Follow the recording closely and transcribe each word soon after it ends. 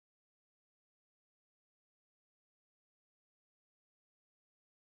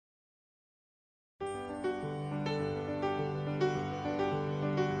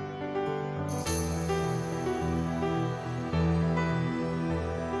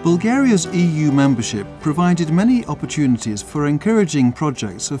Bulgaria's EU membership provided many opportunities for encouraging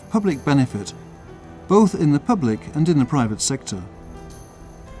projects of public benefit, both in the public and in the private sector.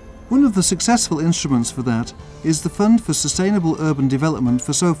 One of the successful instruments for that is the Fund for Sustainable Urban Development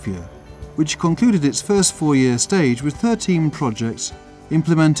for Sofia, which concluded its first 4-year stage with 13 projects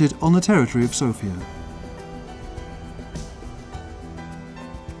implemented on the territory of Sofia.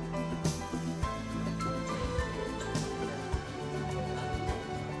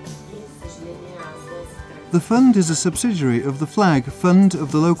 The fund is a subsidiary of the Flag Fund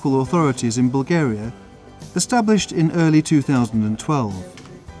of the Local Authorities in Bulgaria, established in early 2012.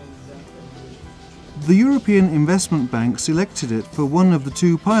 The European Investment Bank selected it for one of the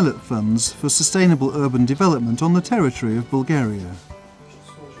 2 pilot funds for sustainable urban development on the territory of Bulgaria.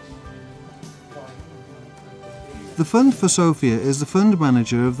 The Fund for Sofia is the fund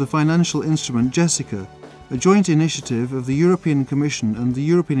manager of the financial instrument Jessica, a joint initiative of the European Commission and the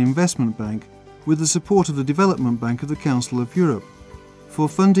European Investment Bank with the support of the Development Bank of the Council of Europe, for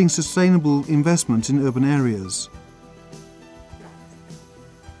funding sustainable investment in urban areas.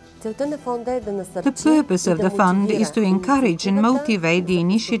 The purpose of the fund is to encourage and motivate the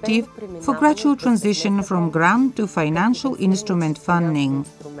initiative for gradual transition from grant to financial instrument funding,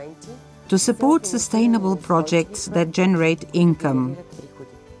 to support sustainable projects that generate income.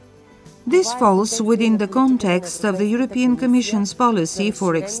 This falls within the context of the European Commission's policy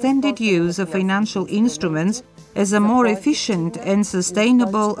for extended use of financial instruments as a more efficient and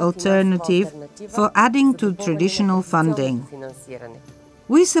sustainable alternative for adding to traditional funding.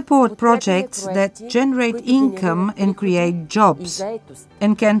 We support projects that generate income and create jobs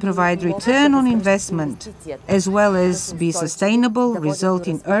and can provide return on investment, as well as be sustainable, result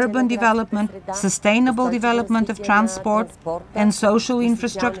in urban development, sustainable development of transport and social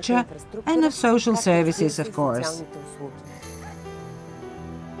infrastructure, and of social services, of course.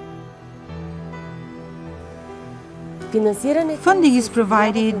 Funding is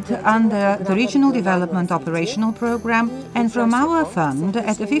provided under the Regional Development Operational Programme and from our fund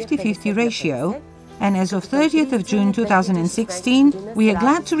at a 50-50 ratio, and as of 30th of June 2016, we are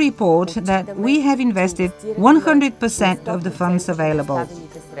glad to report that we have invested 100% of the funds available.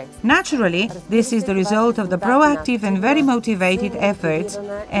 Naturally, this is the result of the proactive and very motivated efforts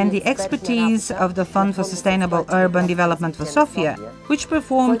and the expertise of the Fund for Sustainable Urban Development for Sofia, which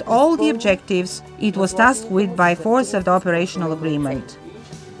performed all the objectives it was tasked with by force of the operational agreement.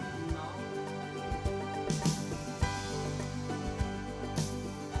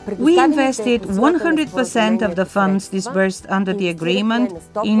 We invested 100% of the funds disbursed under the agreement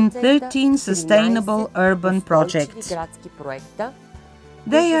in 13 sustainable urban projects.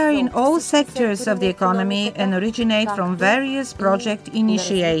 They are in all sectors of the economy and originate from various project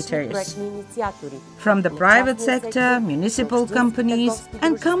initiators, from the private sector, municipal companies,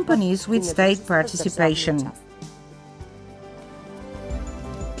 and companies with state participation.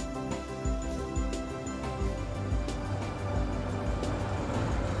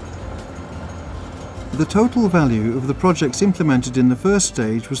 The total value of the projects implemented in the first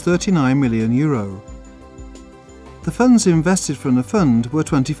stage was €39 million. The funds invested from the fund were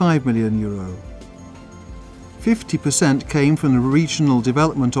 €25 million. 50% came from the Regional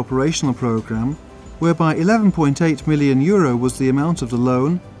Development Operational Programme, whereby €11.8 million was the amount of the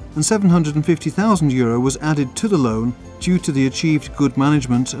loan and €750,000 was added to the loan due to the achieved good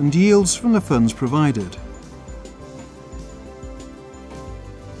management and yields from the funds provided.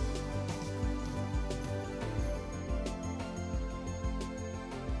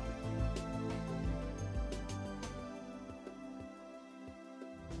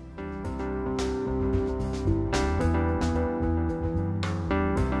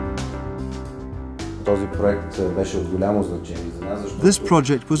 This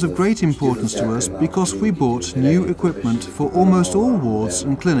project was of great importance to us because we bought new equipment for almost all wards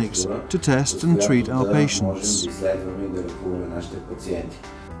and clinics to test and treat our patients.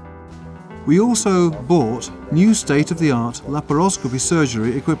 We also bought new state-of-the-art laparoscopy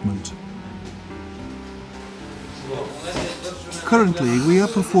surgery equipment. Currently, we are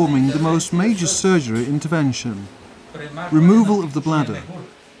performing the most major surgery intervention, removal of the bladder.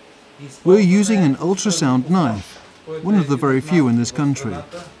 We're using an ultrasound knife, one of the very few in this country.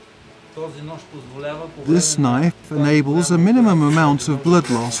 This knife enables a minimum amount of blood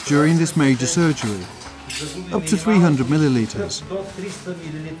loss during this major surgery, up to 300 milliliters.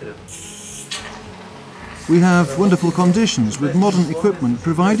 We have wonderful conditions with modern equipment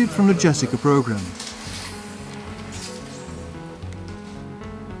provided from the Jessica program.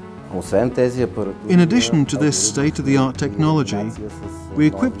 In addition to this state-of-the-art technology, we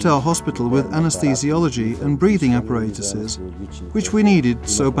equipped our hospital with anesthesiology and breathing apparatuses, which we needed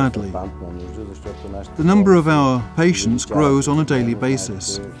so badly. The number of our patients grows on a daily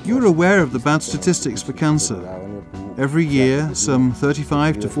basis. You're aware of the bad statistics for cancer. Every year, some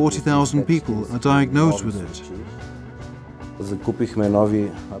 35,000 to 40,000 people are diagnosed with it.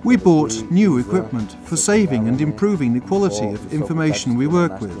 We bought new equipment for saving and improving the quality of information we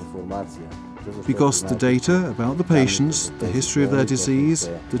work with, because the data about the patients, the history of their disease,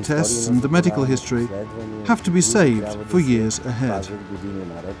 the tests and the medical history have to be saved for years ahead.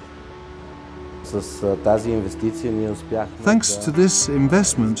 Thanks to this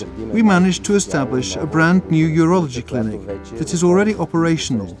investment, we managed to establish a brand new urology clinic that is already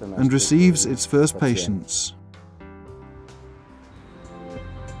operational and receives its first patients.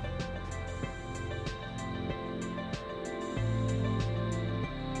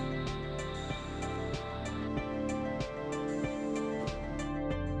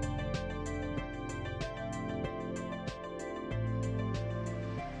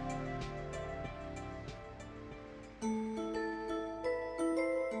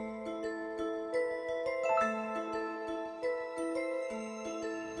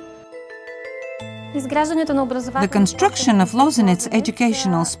 The construction of Lozenit's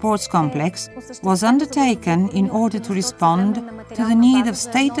educational sports complex was undertaken in order to respond to the need of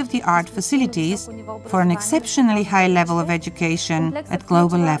state-of-the-art facilities for an exceptionally high level of education at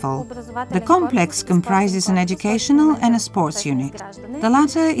global level. The complex comprises an educational and a sports unit. The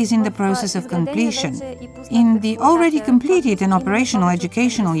latter is in the process of completion. In the already completed and operational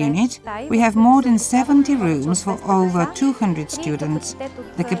educational unit, we have more than 70 rooms for over 200 students.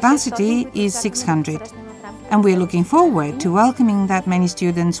 The capacity is 600. And we are looking forward to welcoming that many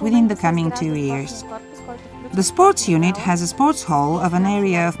students within the coming 2 years. The sports unit has a sports hall of an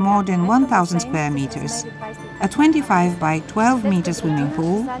area of more than 1,000 square meters, a 25 by 12 meter swimming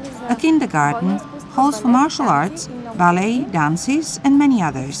pool, a kindergarten, halls for martial arts, ballet, dances and many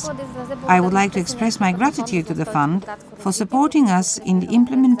others. I would like to express my gratitude to the fund for supporting us in the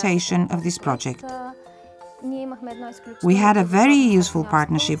implementation of this project. We had a very useful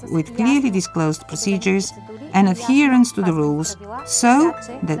partnership with clearly disclosed procedures and adherence to the rules, so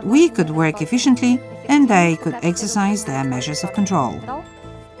that we could work efficiently and they could exercise their measures of control.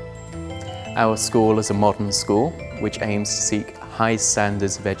 Our school is a modern school which aims to seek high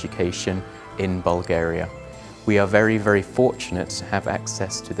standards of education in Bulgaria. We are very, very fortunate to have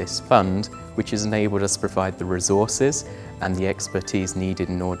access to this fund, which has enabled us to provide the resources and the expertise needed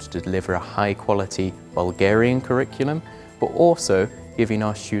in order to deliver a high-quality Bulgarian curriculum, but also giving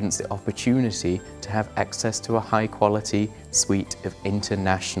our students the opportunity to have access to a high-quality suite of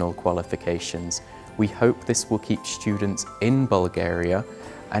international qualifications. We hope this will keep students in Bulgaria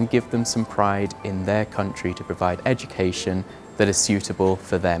and give them some pride in their country to provide education that is suitable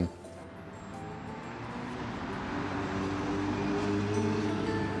for them.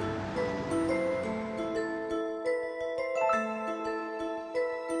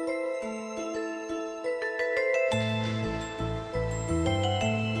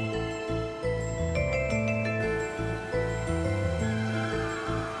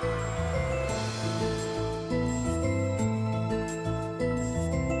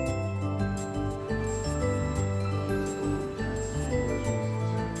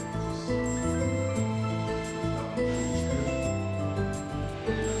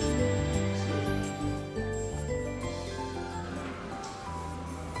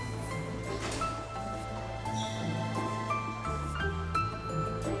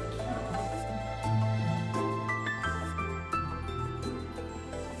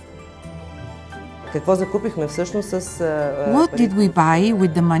 What did we buy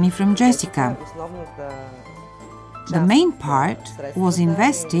with the money from Jessica? The main part was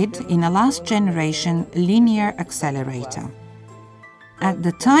invested in a last-generation linear accelerator. At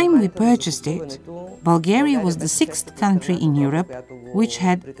the time we purchased it, Bulgaria was the 6th country in Europe which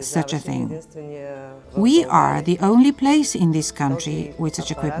had such a thing. We are the only place in this country with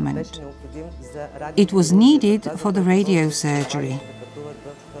such equipment. It was needed for the radiosurgery.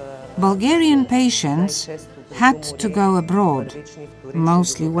 Bulgarian patients had to go abroad,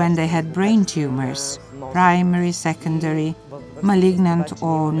 mostly when they had brain tumors, primary, secondary, malignant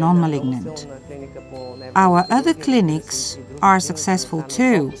or non-malignant. Our other clinics are successful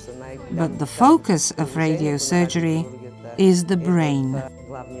too, but the focus of radiosurgery is the brain.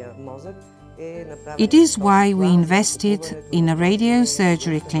 It is why we invested in a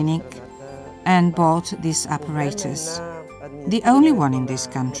radiosurgery clinic and bought this apparatus. the only one in this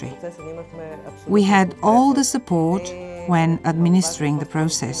country. We had all the support when administering the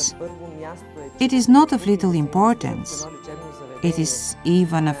process. It is not of little importance. It is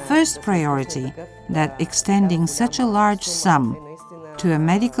even a first priority that extending such a large sum to a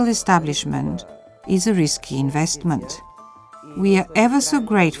medical establishment is a risky investment. We are ever so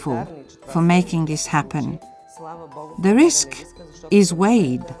grateful for making this happen. The risk is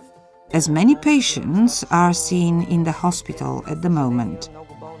weighed, as many patients are seen in the hospital at the moment.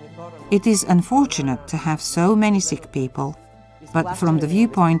 It is unfortunate to have so many sick people, but from the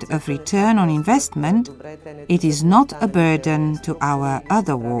viewpoint of return on investment, it is not a burden to our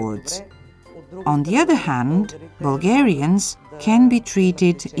other wards. On the other hand, Bulgarians can be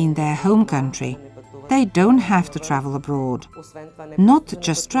treated in their home country. They don't have to travel abroad. Not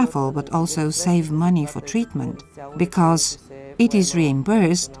just travel, but also save money for treatment, because it is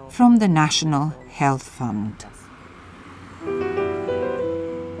reimbursed from the National Health Fund.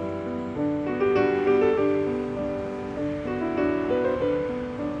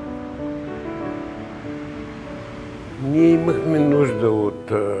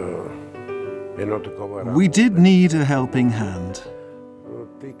 We did need a helping hand.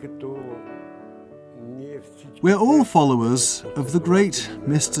 We're all followers of the great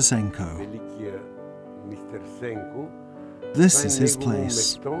Mr. Senko. This is his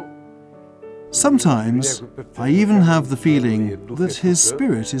place. Sometimes I even have the feeling that his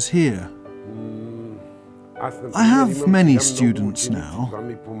spirit is here. I have many students now.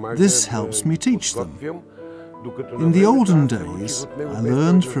 This helps me teach them. In the olden days, I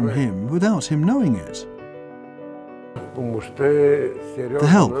learned from him without him knowing it. The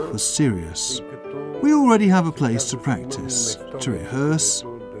help was serious. We already have a place to practice, to rehearse,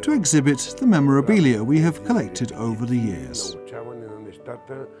 to exhibit the memorabilia we have collected over the years.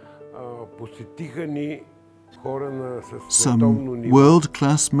 Some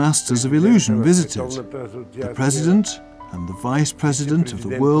world-class masters of illusion visited, the president and the vice president of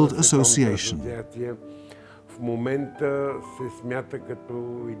the World Association.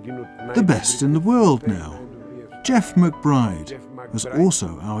 The best in the world now. Jeff McBride was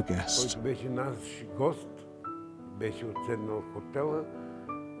also our guest.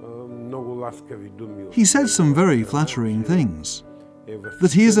 He said some very flattering things,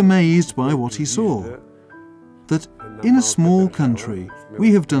 that he is amazed by what he saw, that in a small country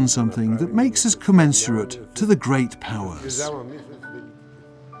we have done something that makes us commensurate to the great powers.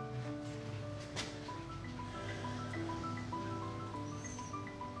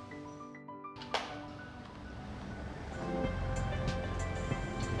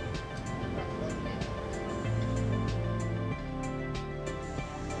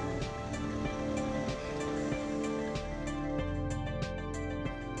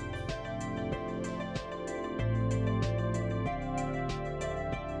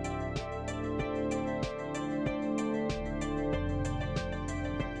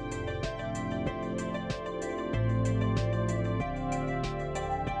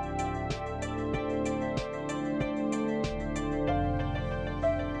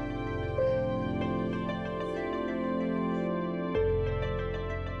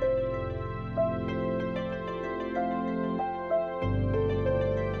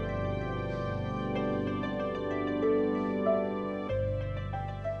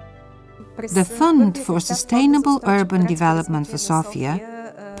 The Fund for Sustainable Urban Development for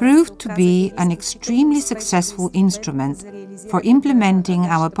Sofia proved to be an extremely successful instrument for implementing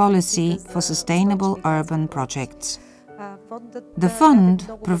our policy for sustainable urban projects. The fund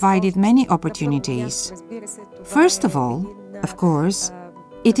provided many opportunities. First of all, of course,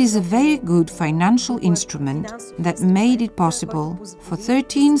 it is a very good financial instrument that made it possible for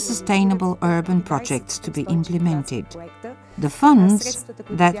 13 sustainable urban projects to be implemented. The funds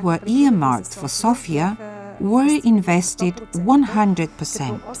that were earmarked for Sofia were invested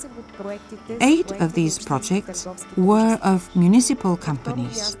 100%. 8 of these projects were of municipal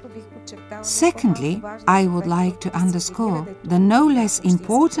companies. Secondly, I would like to underscore the no less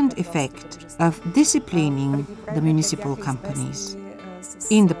important effect of disciplining the municipal companies.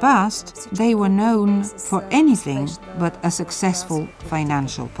 In the past, they were known for anything but a successful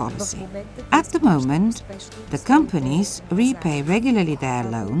financial policy. At the moment, the companies repay regularly their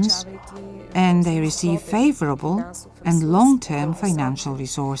loans and they receive favorable and long-term financial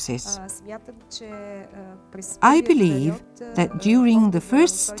resources. I believe that during the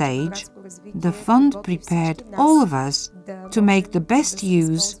first stage, the fund prepared all of us to make the best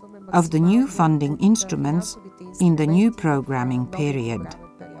use of the new funding instruments in the new programming period.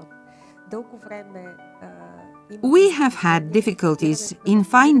 We have had difficulties in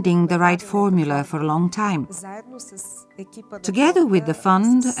finding the right formula for a long time. Together with the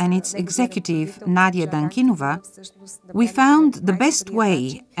fund and its executive, Nadia Dankinova, we found the best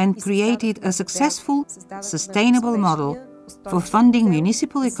way and created a successful, sustainable model for funding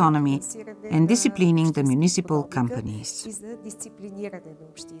municipal economy and disciplining the municipal companies.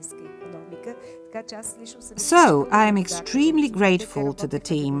 So, I am extremely grateful to the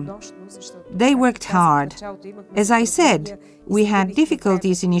team. They worked hard. As I said, we had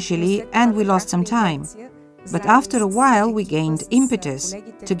difficulties initially and we lost some time. But after a while we gained impetus,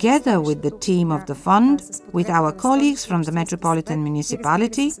 together with the team of the fund, with our colleagues from the Metropolitan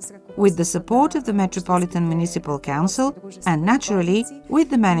Municipality, with the support of the Metropolitan Municipal Council, and naturally with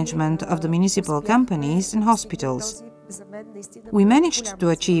the management of the municipal companies and hospitals. We managed to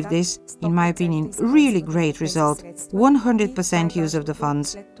achieve this, in my opinion, really great result, 100% use of the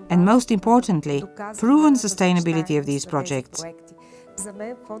funds, and most importantly, proven sustainability of these projects.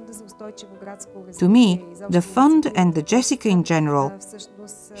 To me, the fund and the Jessica in general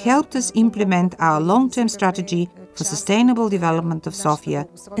helped us implement our long-term strategy for sustainable development of Sofia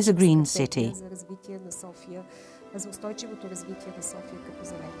as a green city.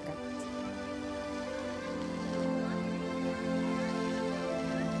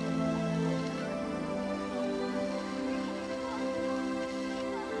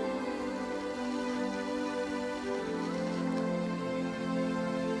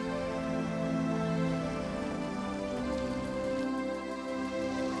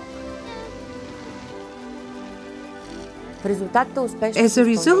 As a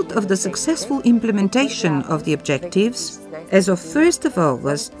result of the successful implementation of the objectives, as of 1st of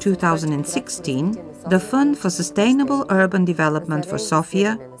August 2016, the Fund for Sustainable Urban Development for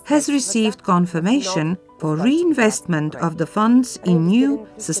Sofia has received confirmation for reinvestment of the funds in new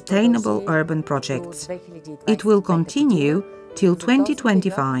sustainable urban projects. It will continue till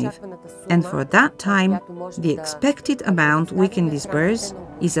 2025, and for that time, the expected amount we can disburse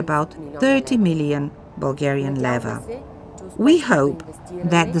is about 30 million Bulgarian leva. We hope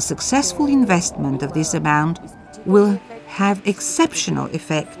that the successful investment of this amount will have exceptional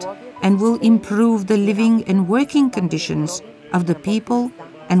effect and will improve the living and working conditions of the people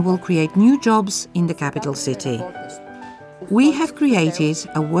and will create new jobs in the capital city. We have created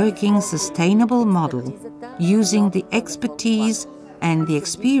a working sustainable model using the expertise and the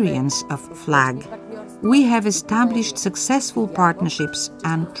experience of FLAG. We have established successful partnerships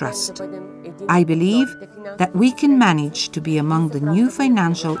and trust. I believe that we can manage to be among the new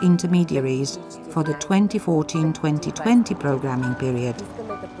financial intermediaries for the 2014-2020 programming period.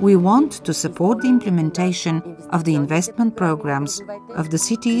 We want to support the implementation of the investment programs of the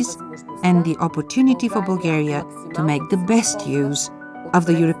cities and the opportunity for Bulgaria to make the best use of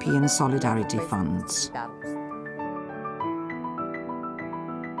the European Solidarity Funds.